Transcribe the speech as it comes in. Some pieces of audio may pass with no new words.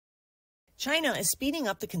China is speeding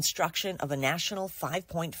up the construction of a national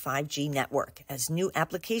 5.5G network as new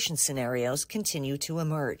application scenarios continue to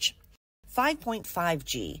emerge.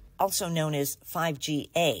 5.5G, also known as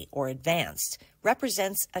 5G-A or advanced,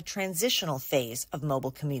 represents a transitional phase of mobile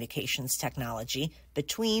communications technology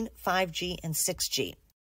between 5G and 6G.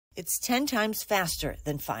 It's 10 times faster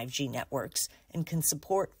than 5G networks and can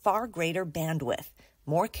support far greater bandwidth,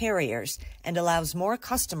 more carriers, and allows more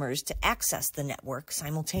customers to access the network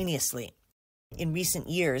simultaneously. In recent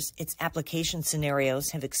years, its application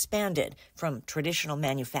scenarios have expanded from traditional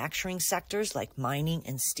manufacturing sectors like mining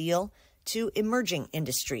and steel to emerging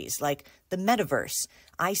industries like the metaverse,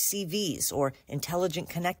 ICVs or intelligent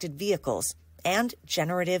connected vehicles, and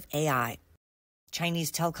generative AI.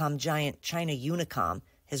 Chinese telecom giant China Unicom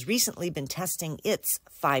has recently been testing its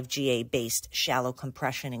 5G-A-based shallow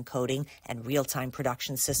compression encoding and real-time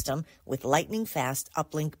production system with lightning-fast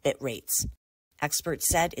uplink bit rates. Experts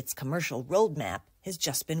said its commercial roadmap has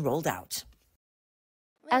just been rolled out.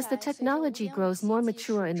 As the technology grows more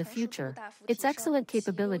mature in the future, its excellent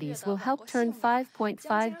capabilities will help turn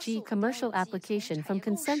 5.5G commercial application from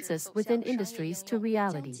consensus within industries to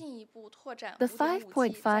reality. The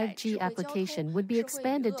 5.5G application would be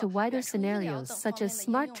expanded to wider scenarios such as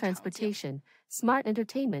smart transportation, smart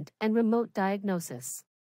entertainment, and remote diagnosis.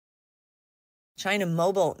 China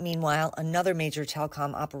Mobile, meanwhile, another major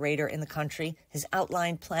telecom operator in the country, has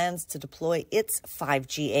outlined plans to deploy its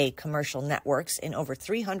 5G-A commercial networks in over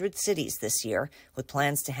 300 cities this year, with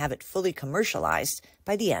plans to have it fully commercialized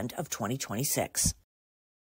by the end of 2026.